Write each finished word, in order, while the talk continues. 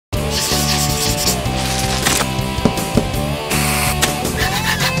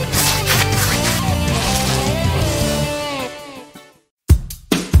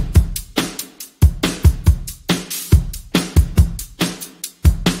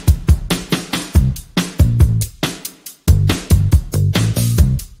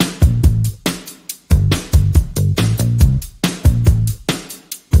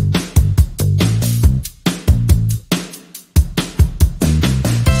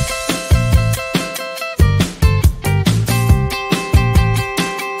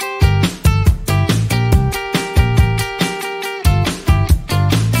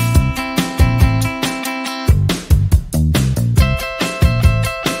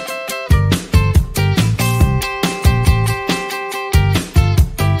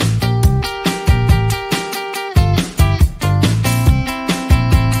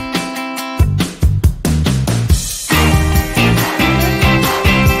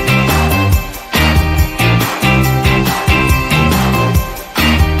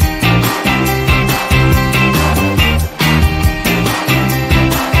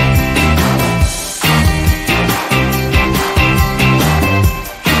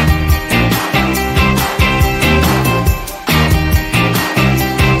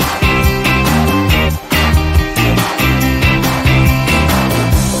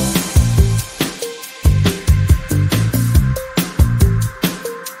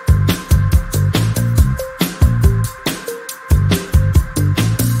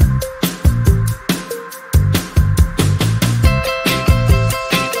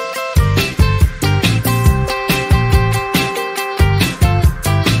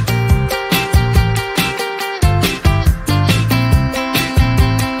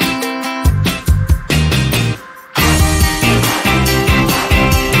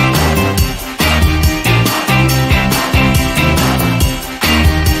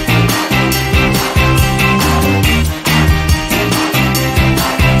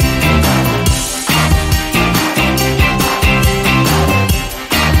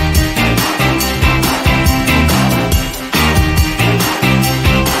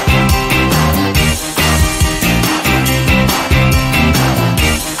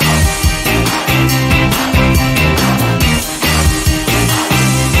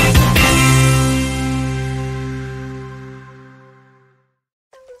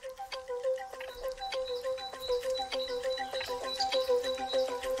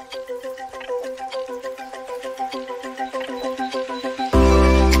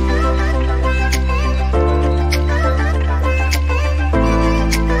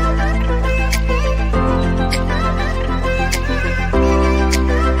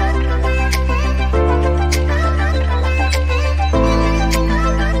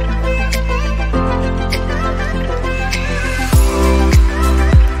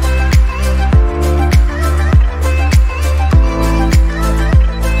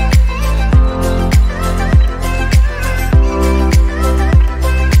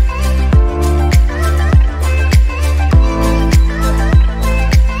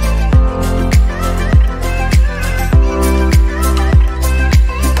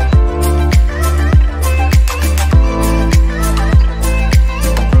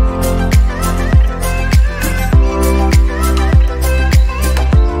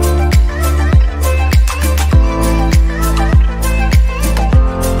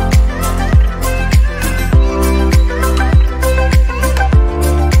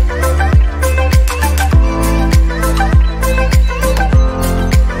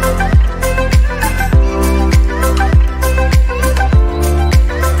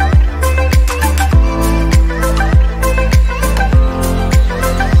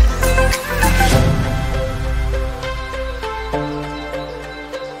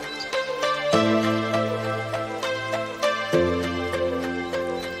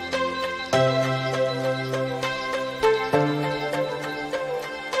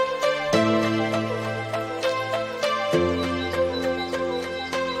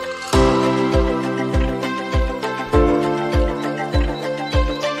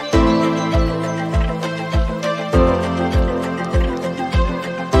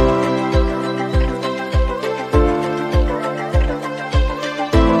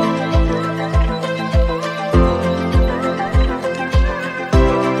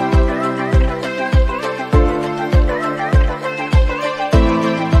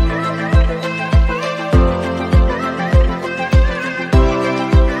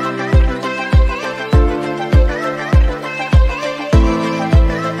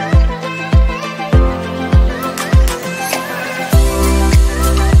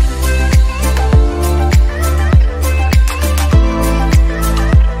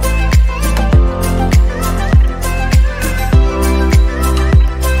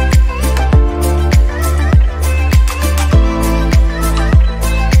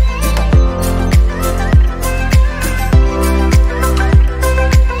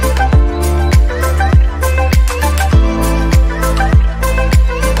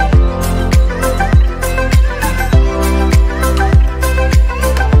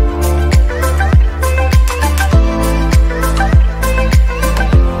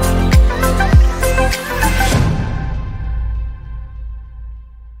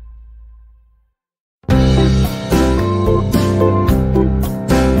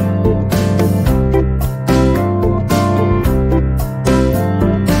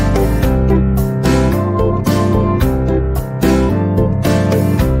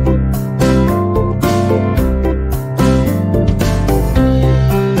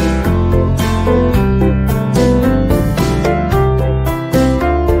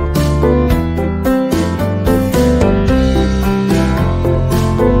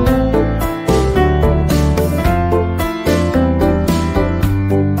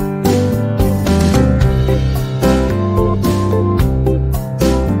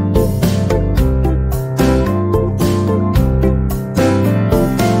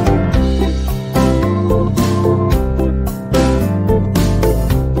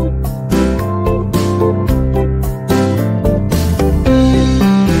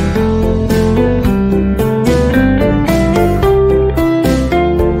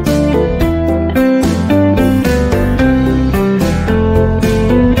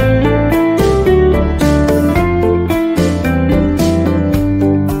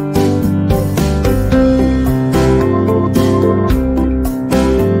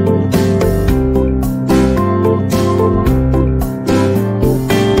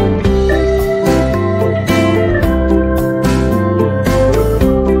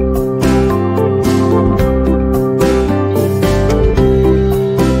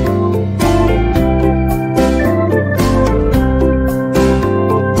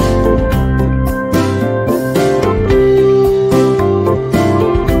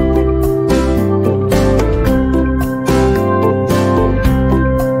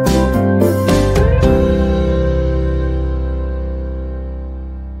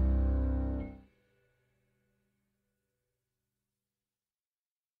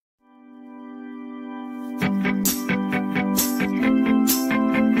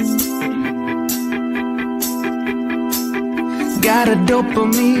Got a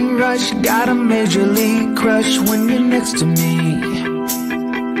dopamine rush, got a major league crush when you're next to me.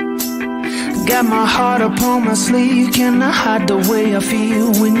 Got my heart upon my sleeve, can I hide the way I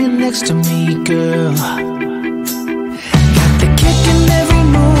feel when you're next to me, girl? Got the kick in every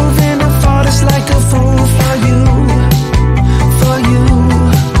move and I fought just like a fool for you, for you.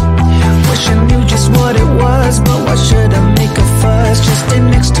 Wish I knew just what it was, but why should I make a fuss? Just stay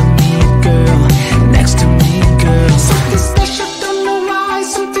next to me, girl, next to me, girl. Something special, don't know why,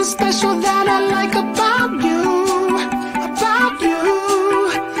 something special that I like about you, about you.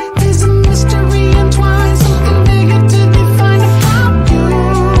 There's a mystery entwined, something bigger to define about you,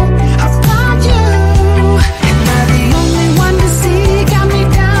 about you. And I'm the only one to see, got me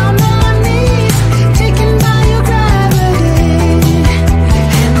down on my knees, taken by your gravity.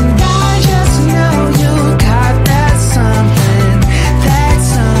 And I just know you got that something,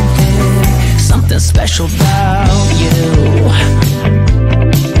 something special about you.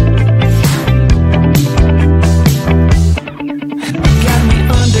 Got me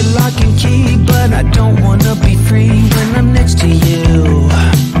under lock and key, but I don't wanna be free when I'm next to you.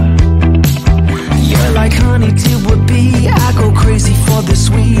 You're like honey to a bee, I go crazy for the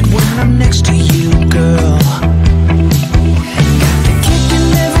sweet when I'm next to you, girl. Got the kick in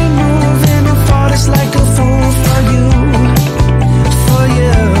every move and I fall just like a fool for you, for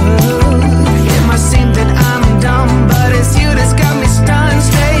you. It might seem that I'm dumb, but it's you that's got me stunned.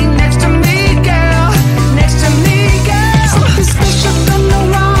 Stay next to me, girl, next to me, girl. Something special, don't know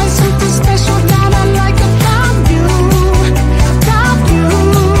why, something special that I like about you, about you.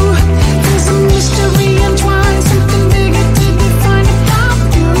 There's a mystery entwined, something bigger to define about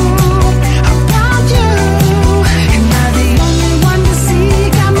you, about you. And I'm the only one to see,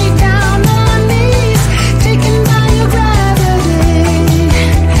 got me down on my knees, taken by your gravity.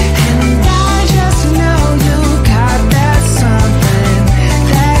 And I just know you got that something,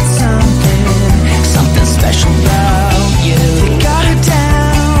 something special about you. You got it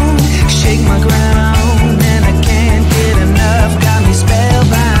down, shake my ground, and I can't get enough, got me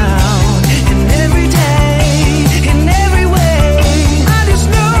spellbound. And every day, in every way, I just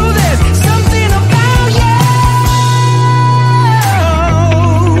know there's something about you.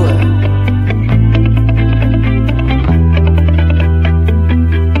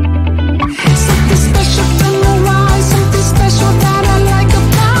 Something special, don't know why, something special that I like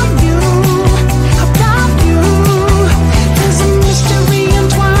about you, about you. There's a mystery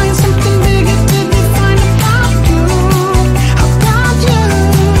entwined, something bigger to define about you, about you.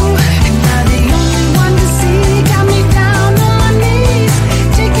 And I'm the only one to see, got me down on my knees,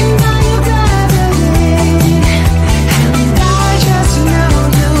 taken by your gravity. And I just know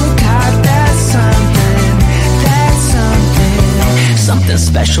you got that something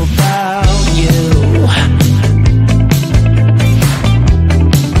special about you.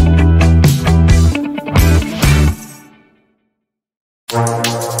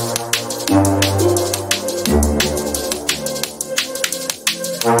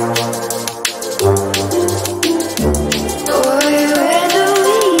 Where do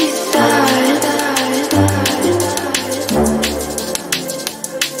we start?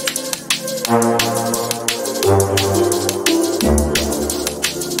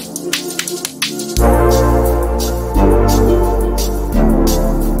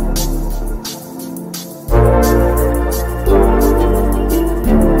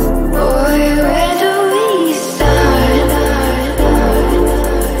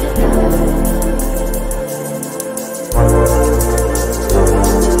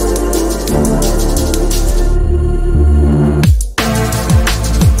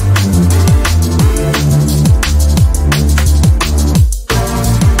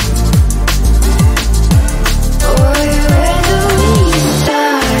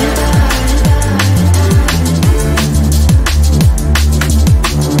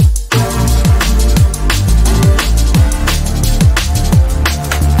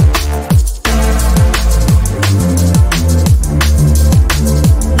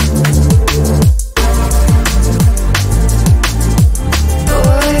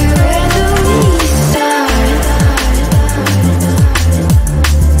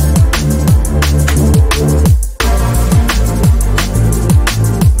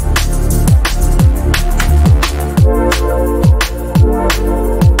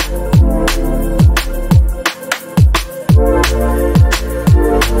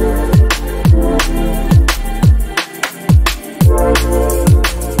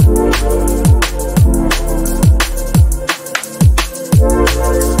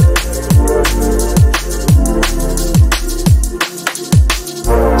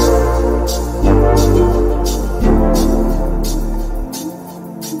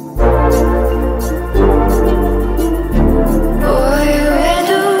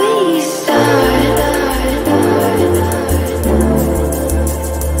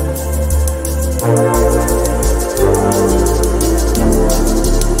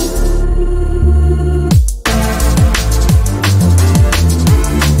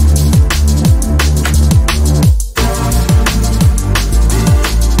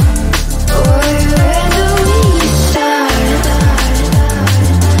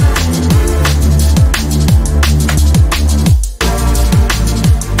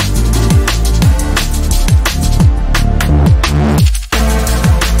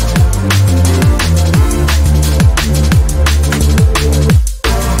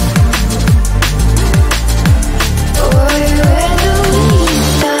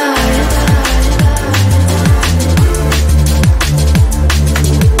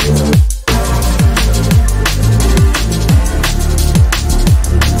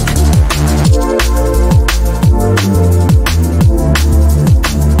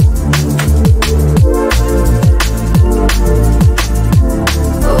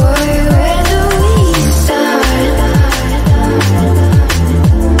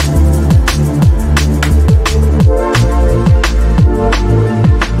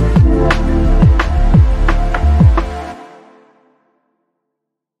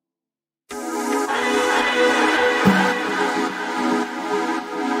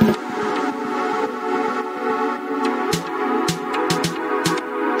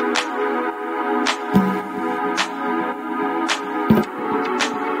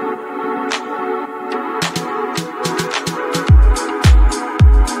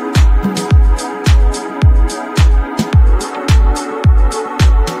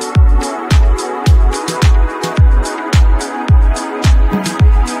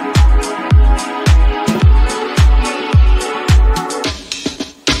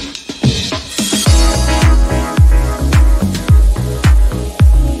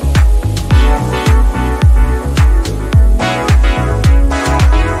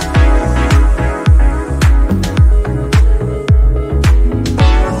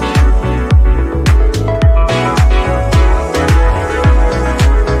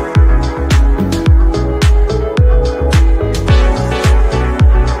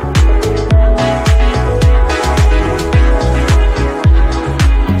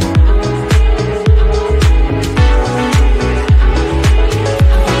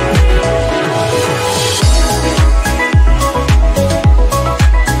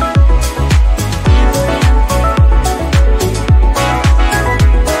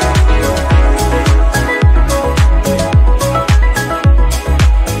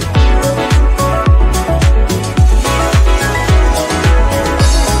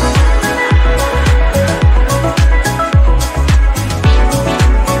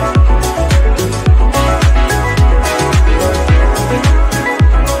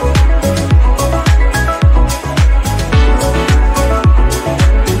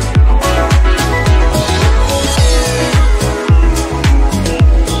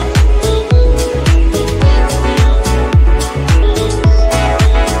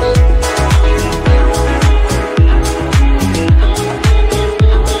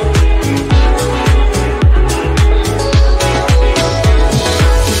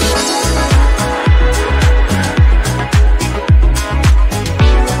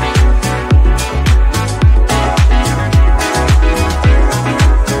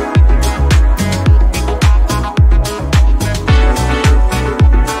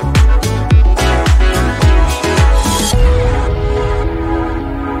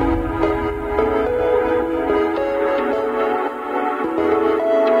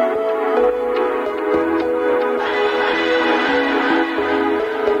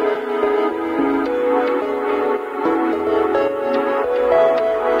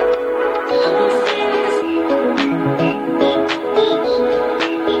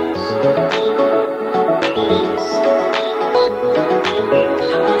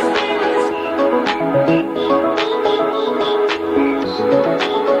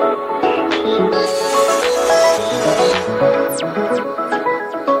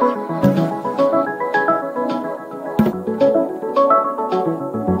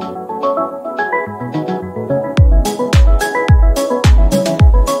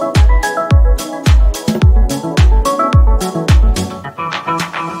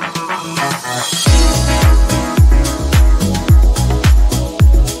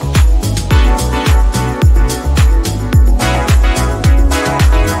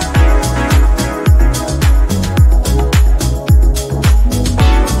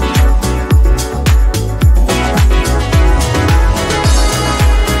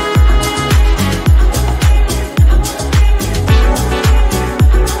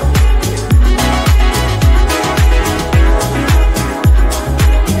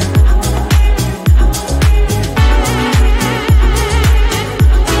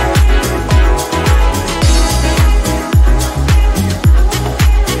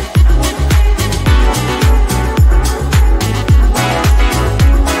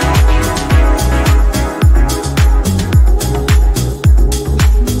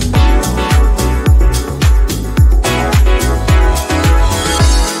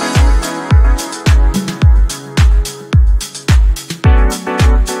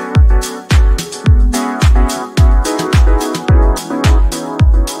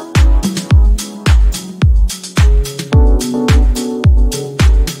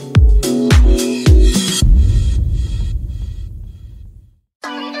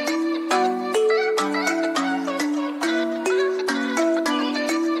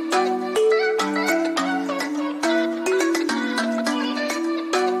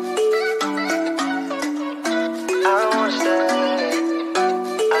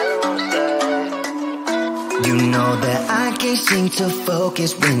 know that I can't seem to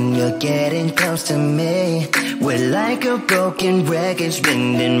focus when you're getting close to me. We're like a broken record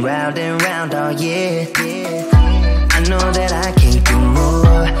spinning round and round all year. I know that I can't do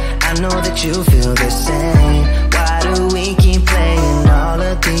more. I know that you feel the same. Why do we keep playing all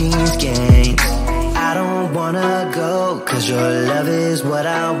of these games? I don't wanna go, cause your love is what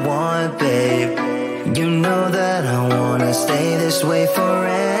I want, babe. You know that I wanna stay this way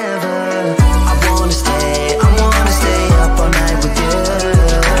forever. I wanna stay up all night with you.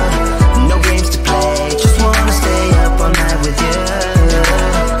 No games to play, just wanna stay up all night with you.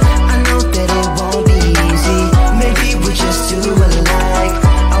 I know that it won't be easy, maybe we're just too alike.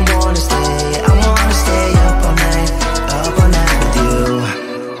 I wanna stay up all night with you.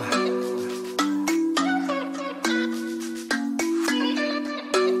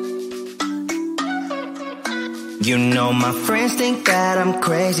 You know my friends think that I'm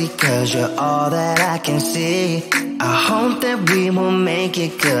crazy, cause you're all that I can see. I hope that we will make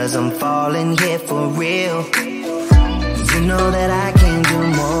it, cause I'm falling here for real. You know that I can't do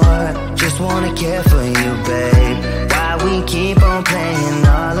more, just wanna care for you, babe. Why we keep on playing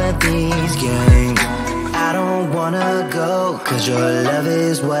all of these games? I don't wanna go, cause your love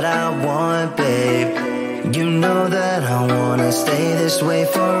is what I want, babe. You know that I wanna stay this way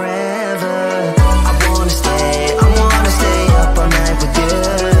forever. I wanna stay up all night with you.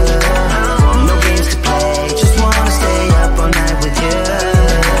 No games to play, just wanna stay up all night with you.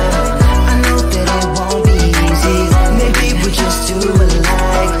 I know that it won't be easy, maybe we're just too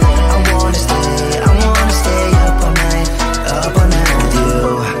alike. I wanna stay up all night with you.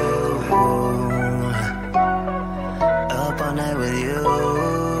 Up all night with you.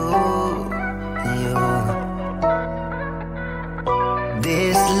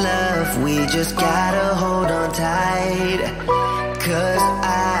 This love, we just gotta hold on tight. Cause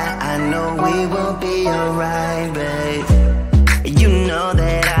I know we will be alright, babe. You know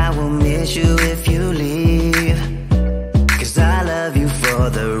that I will miss you if you leave. Cause I love you for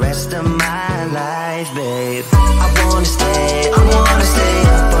the rest of my life, babe. I wanna stay up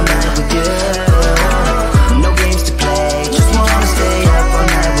all night with you. No games to play, just wanna stay up all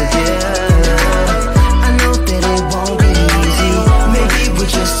night with you. I know that it won't be easy, maybe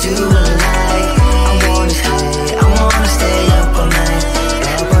we're just too alike. I wanna stay up all night with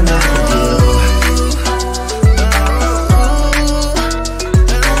you.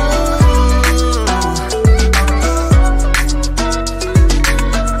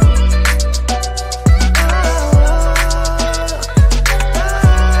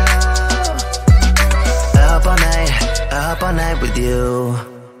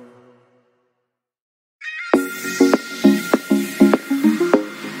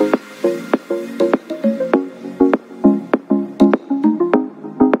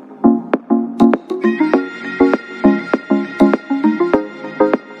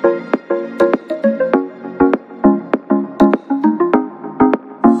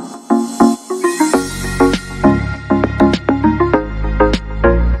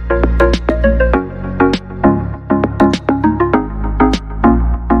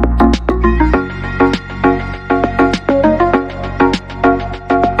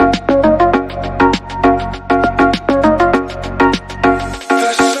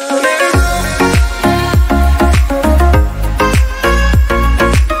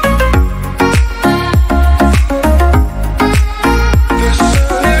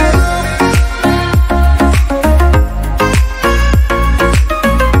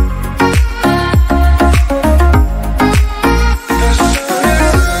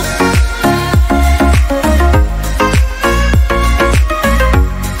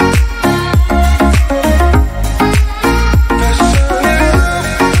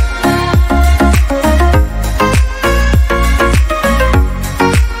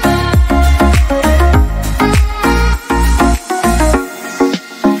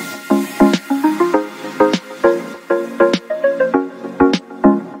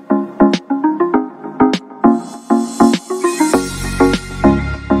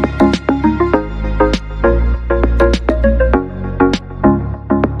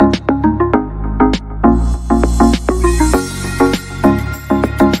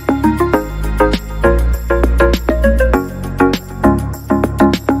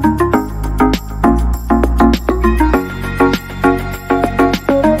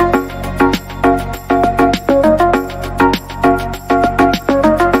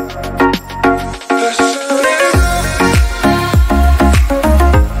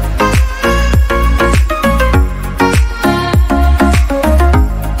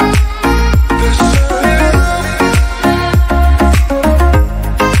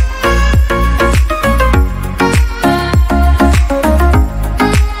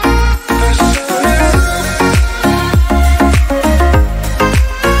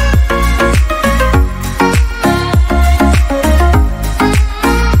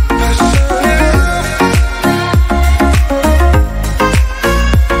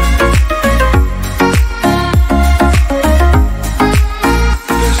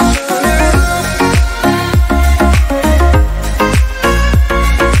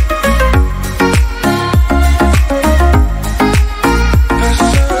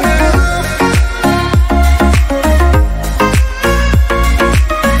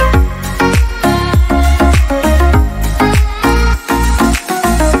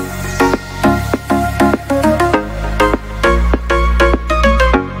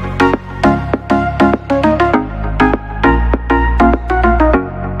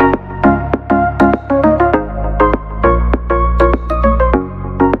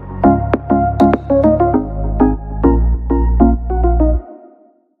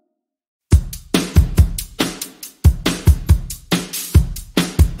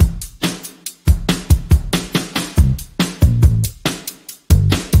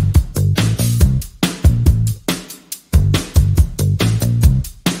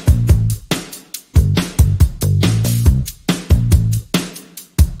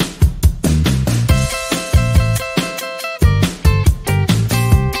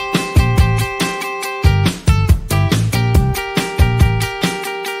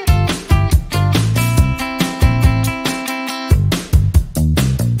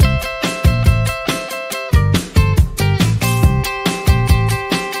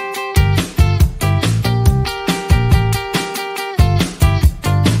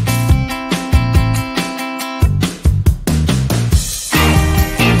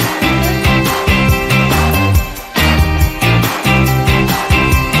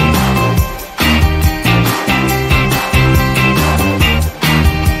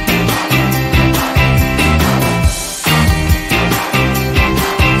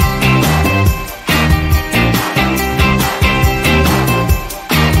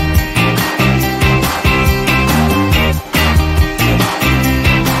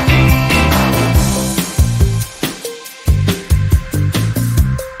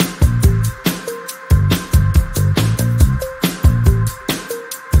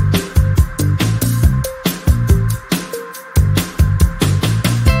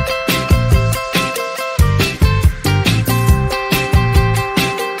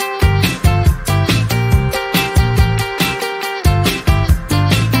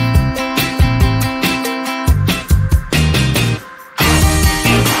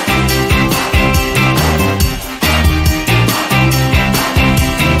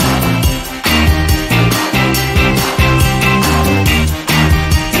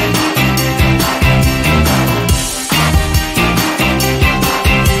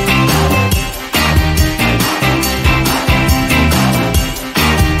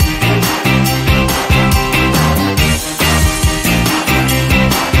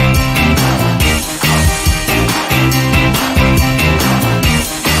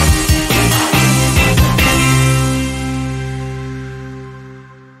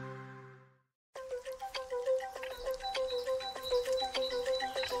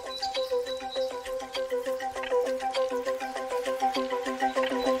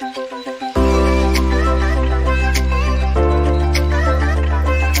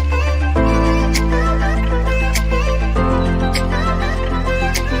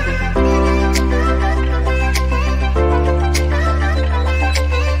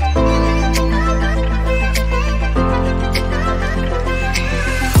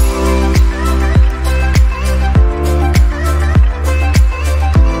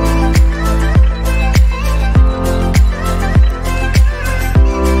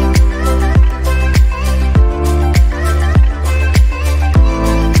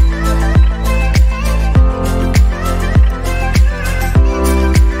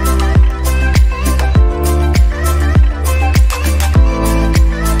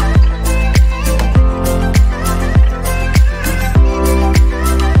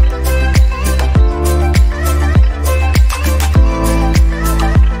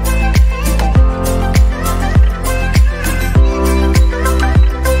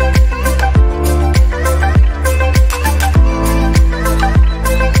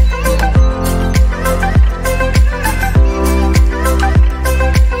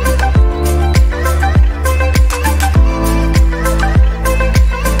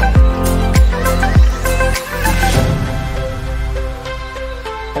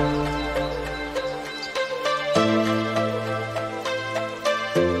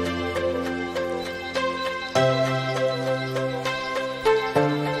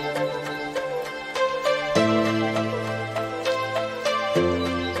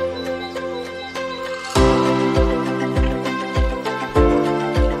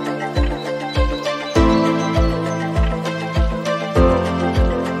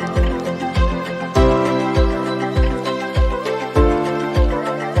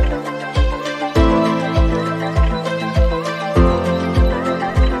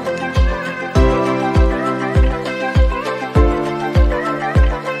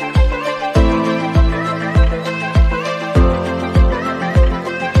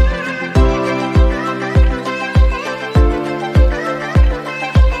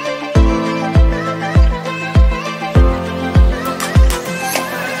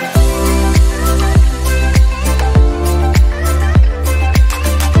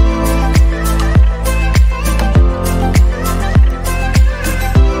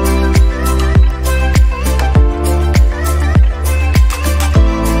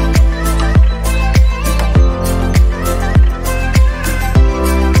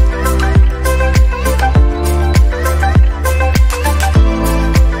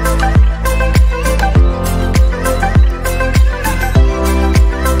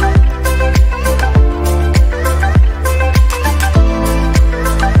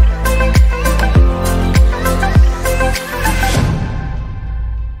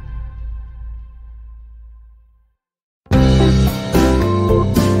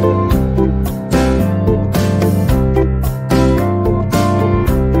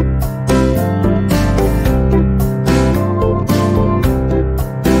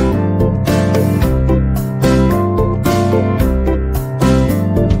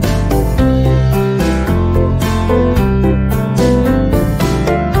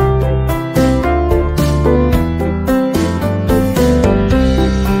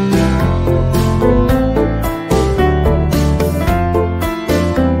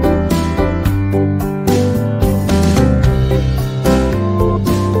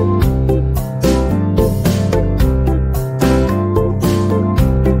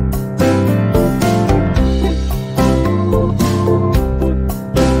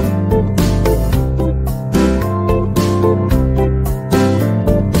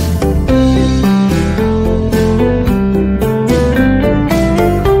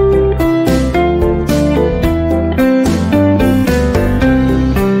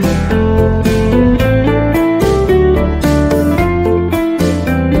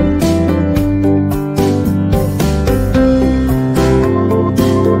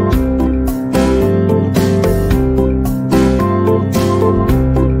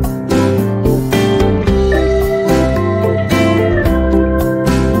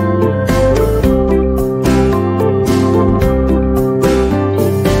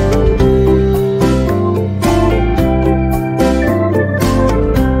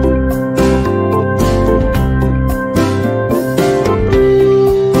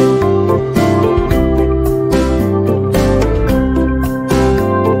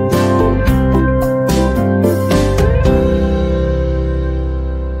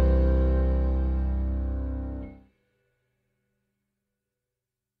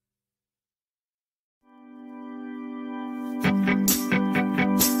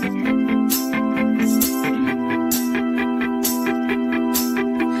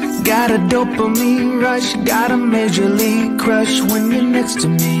 got a dopamine rush, got a major league crush when you're next to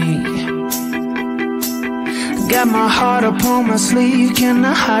me. Got my heart upon my sleeve, can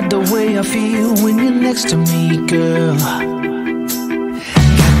I hide the way I feel when you're next to me, girl? Got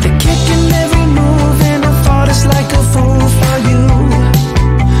the kick in every move and I fall just like a fool for you,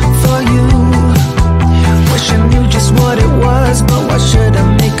 for you. Wish I knew just what it was, but why should I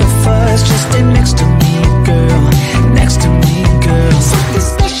make a fuss? Just stay next to me, girl, next to me, girl. Something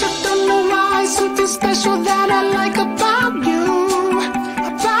special, don't know why, something special that I like about you,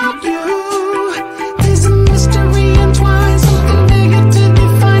 about you. There's a mystery entwined, something bigger to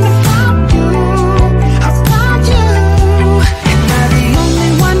define about you, about you. Am I the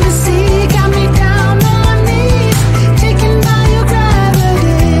only one to see? Got me down on my knees, taken by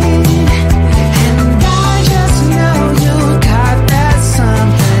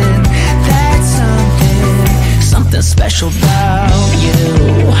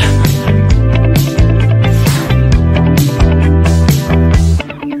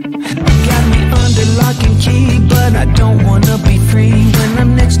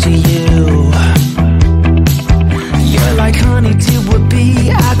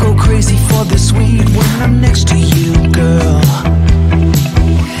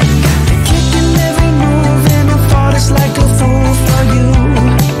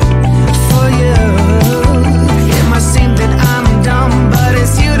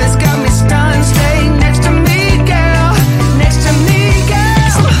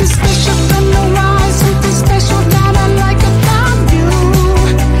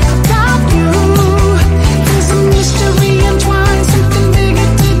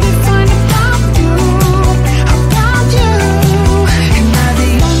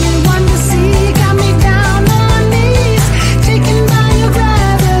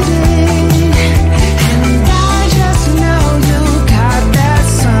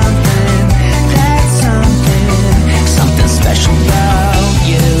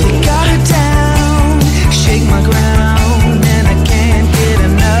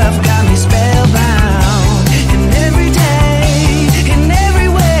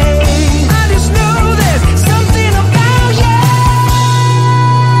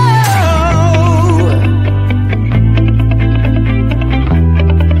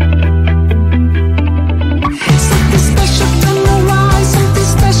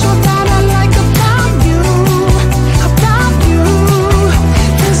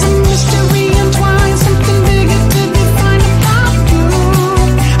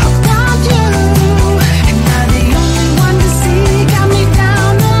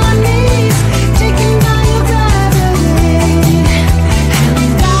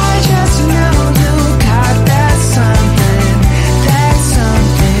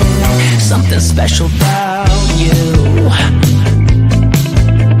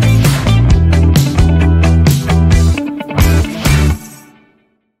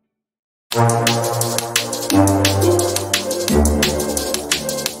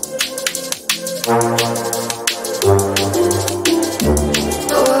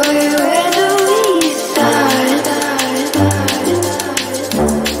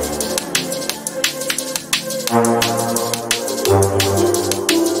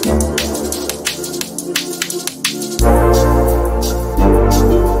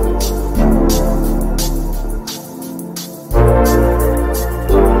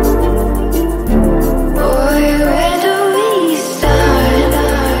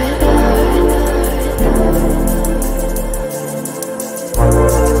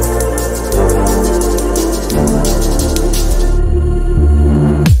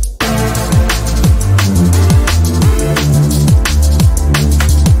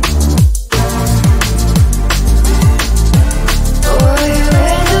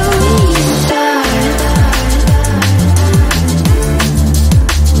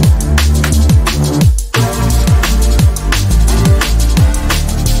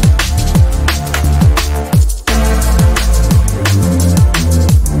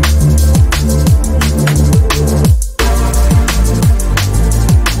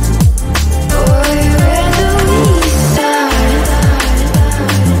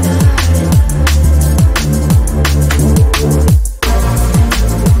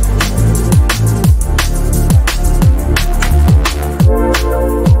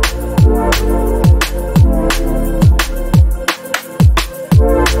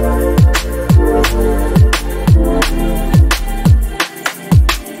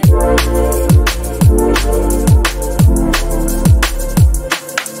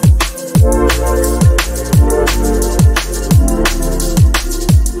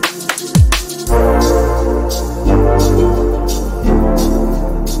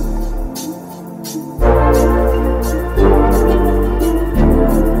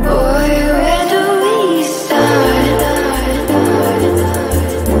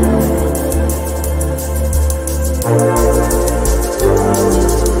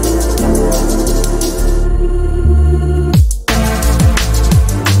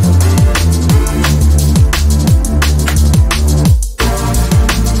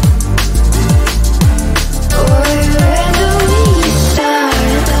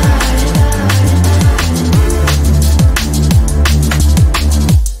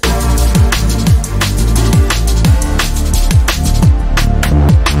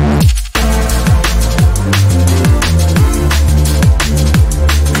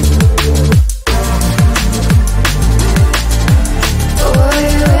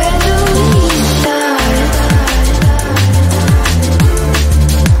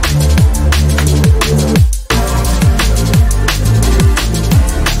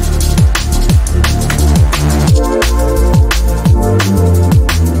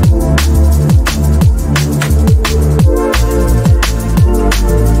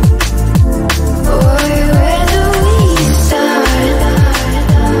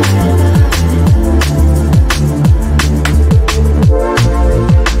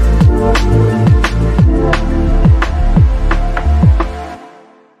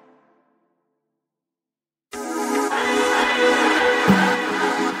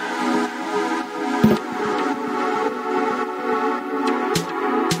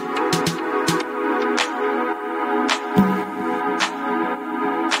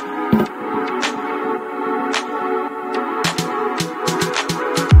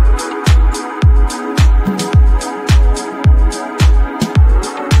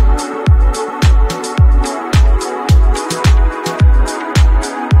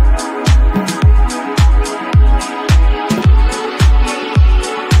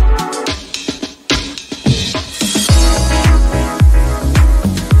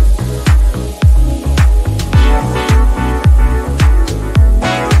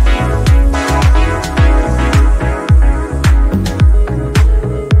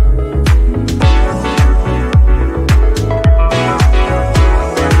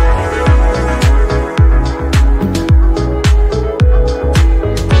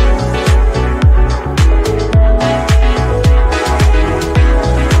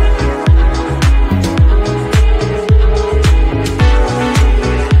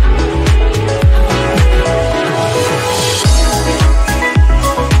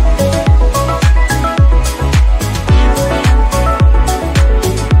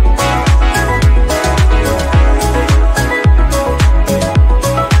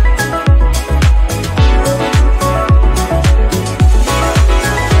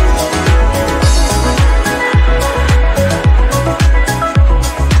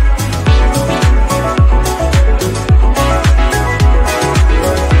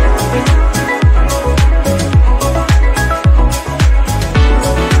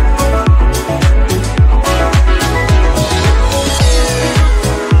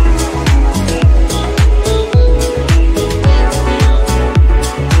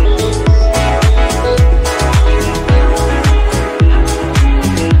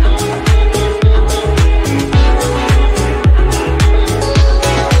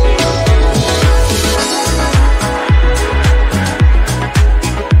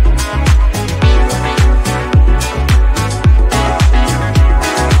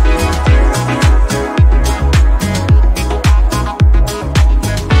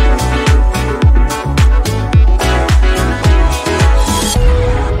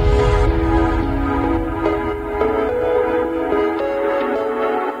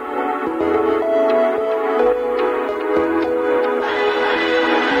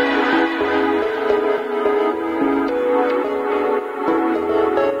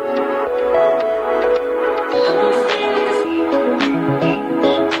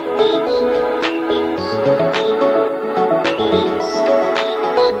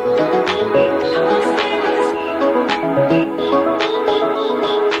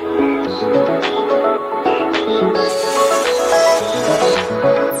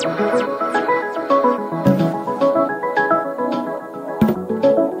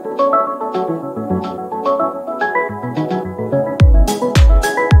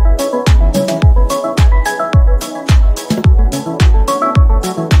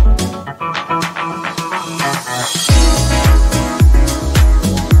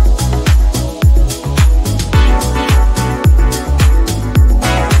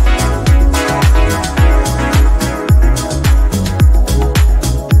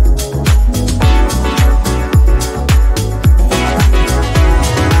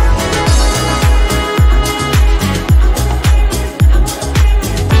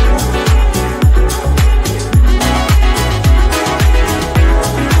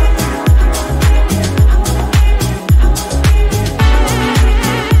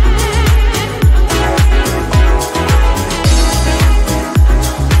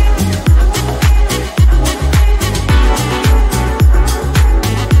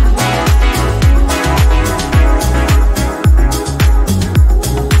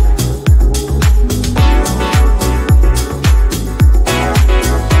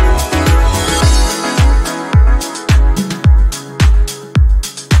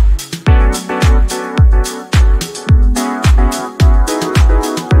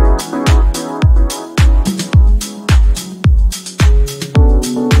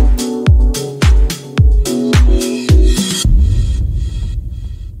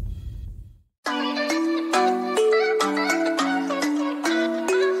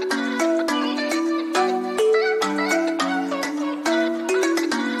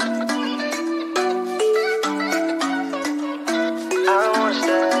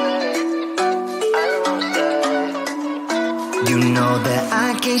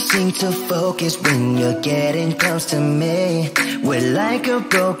can't seem to focus when you're getting close to me. We're like a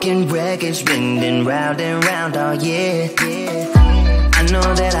broken record spinning round and round all year. I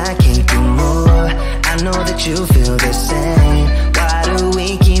know that I can't do more. I know that you feel the same. Why do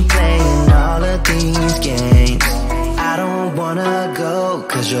we keep playing all of these games? I don't wanna go,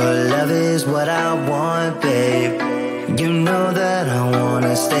 cause your love is what I want, babe. You know that I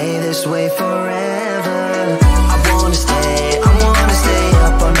wanna stay this way forever. I wanna stay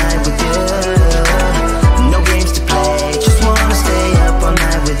up all night with you. No games to play, just wanna stay up all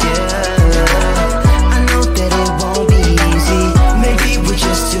night with you. I know that it won't be easy, maybe we're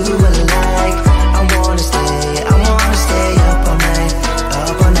just too alike. I wanna stay up all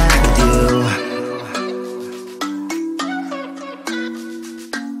night with you.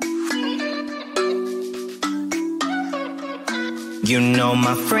 You know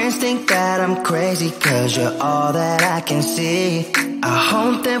my friends think that I'm crazy, cause you're all that I can see. I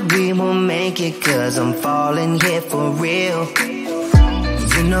hope that we will make it, cause I'm falling here for real.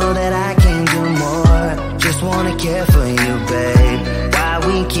 You know that I can't do more, just wanna care for you, babe. Why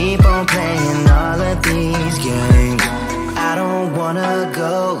we keep on playing all of these games? I don't wanna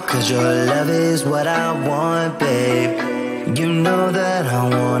go, cause your love is what I want, babe. You know that I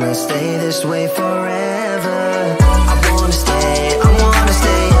wanna stay this way forever. I wanna stay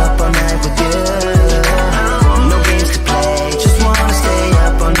up all night with you. No games to play, just wanna stay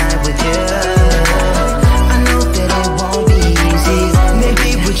up all night with you. I know that it won't be easy, maybe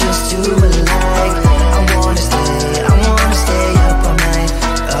we're just too alike. I wanna stay up all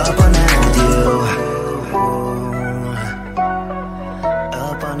night with you.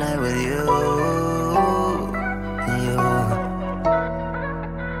 Up all night with you.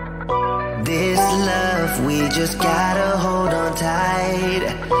 This love, we just gotta hold on tight.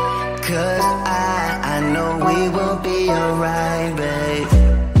 Cause I know we will be alright, babe.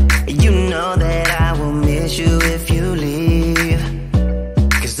 You know that I will miss you if you leave.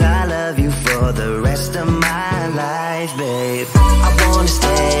 Cause I love you for the rest of my life, babe. I wanna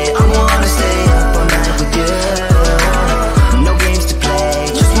stay up all night with you. No games to play,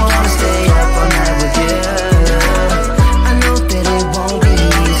 just wanna stay up all night with you. I know that it won't be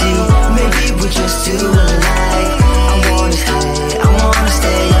easy, maybe we're just too alike. I wanna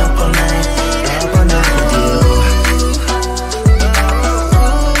stay up all night with you.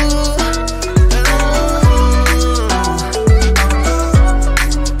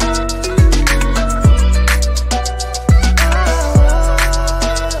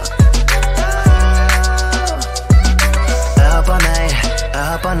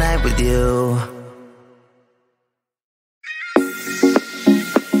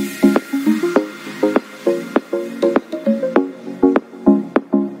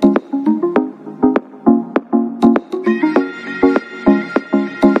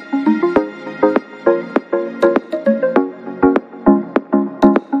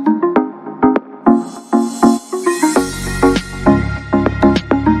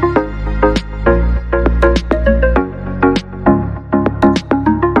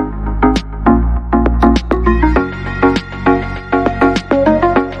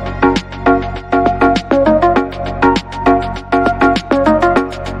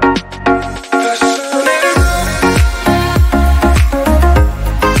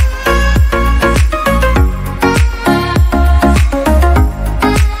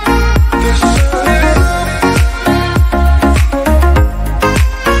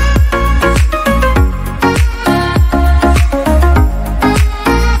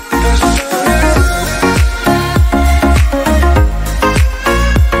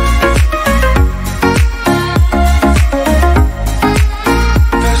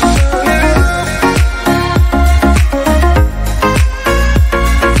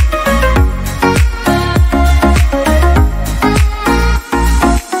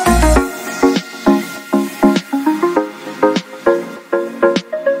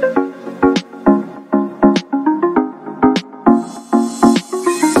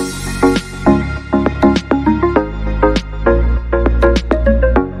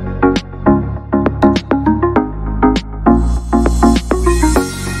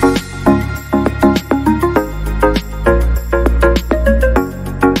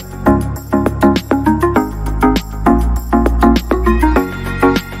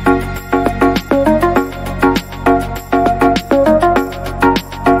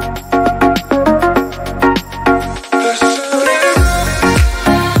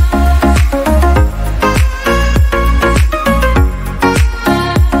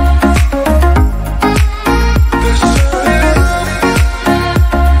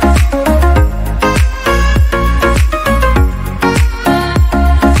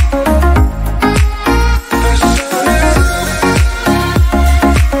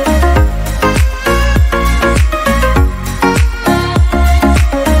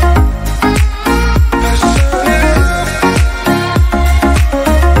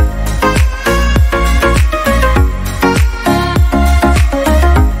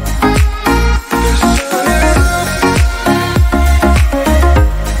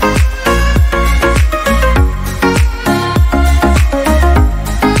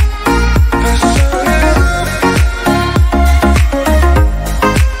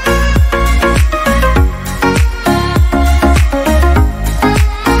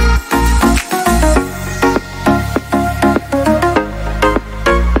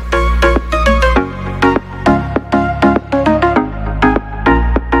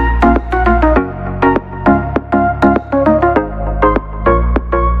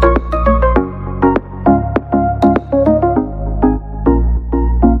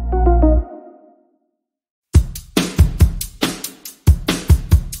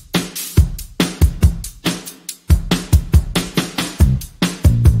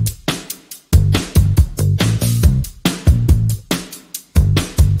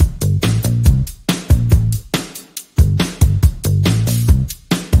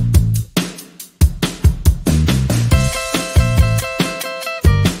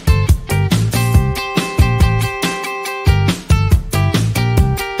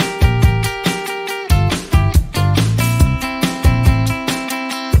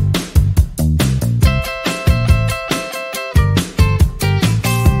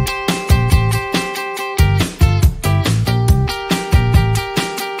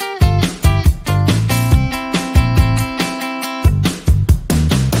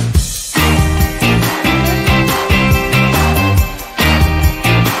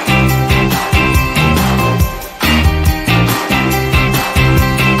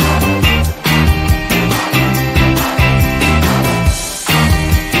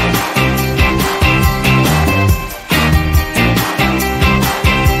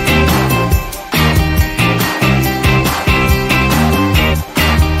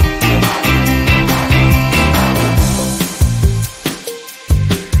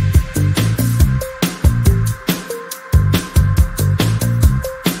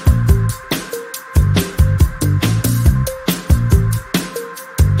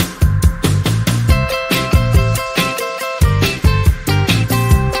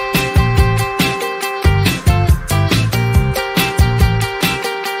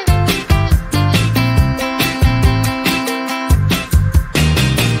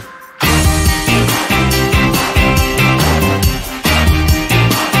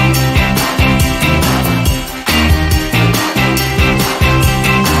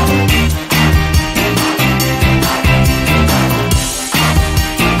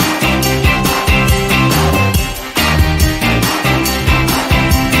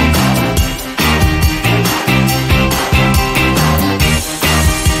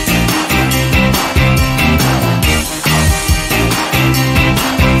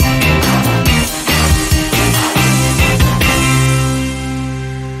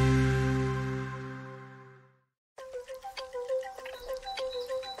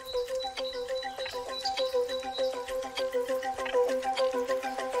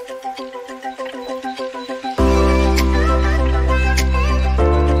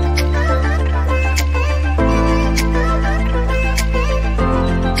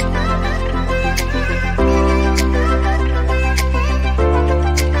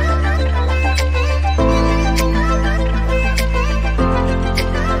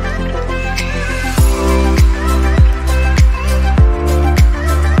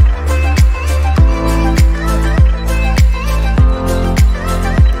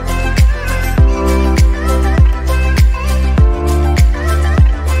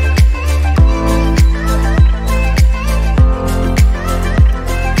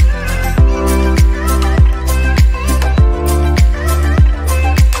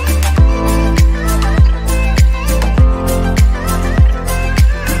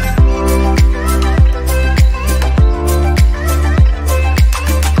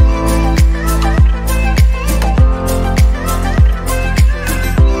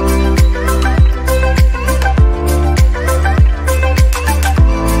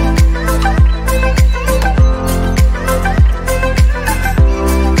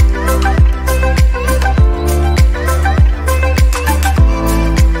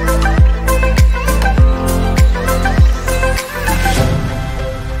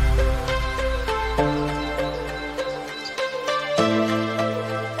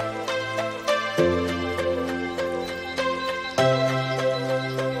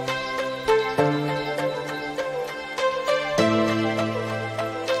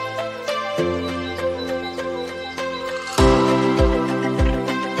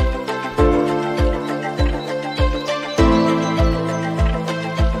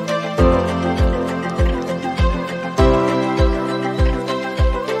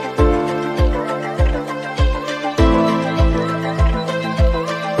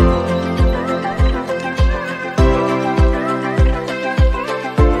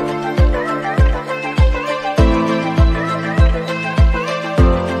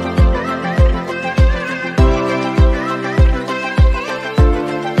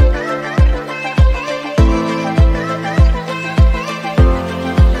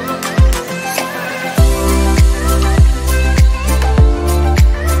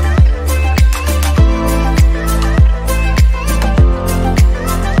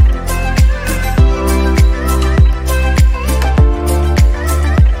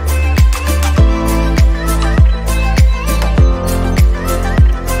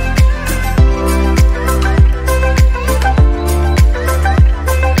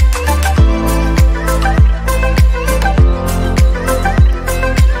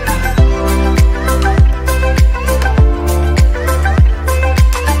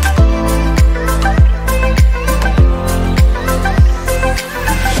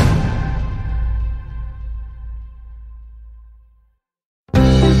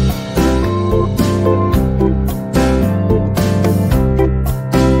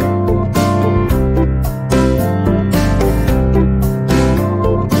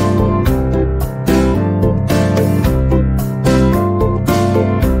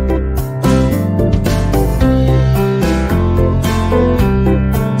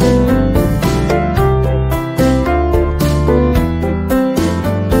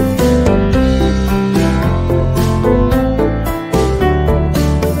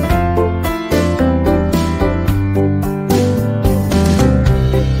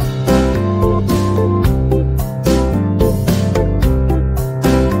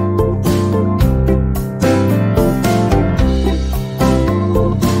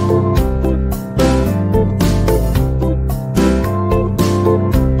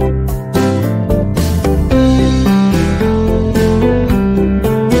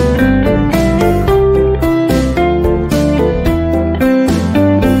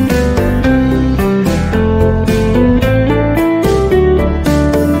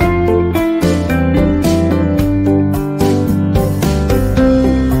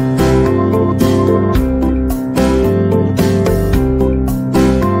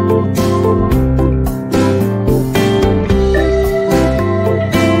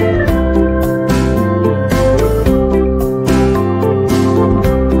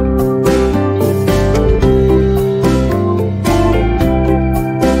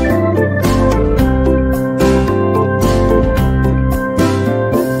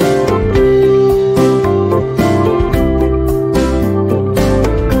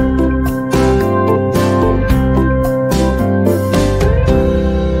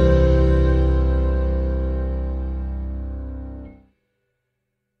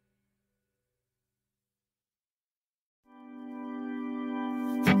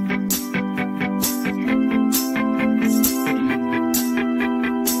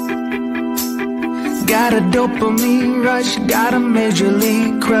 Got a dopamine rush, got a major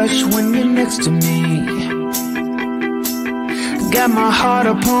league crush when you're next to me. Got my heart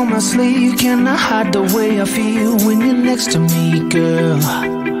upon my sleeve, cannot hide the way I feel when you're next to me, girl.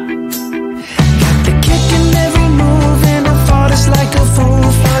 Got the kick in every move and I fall just like a fool.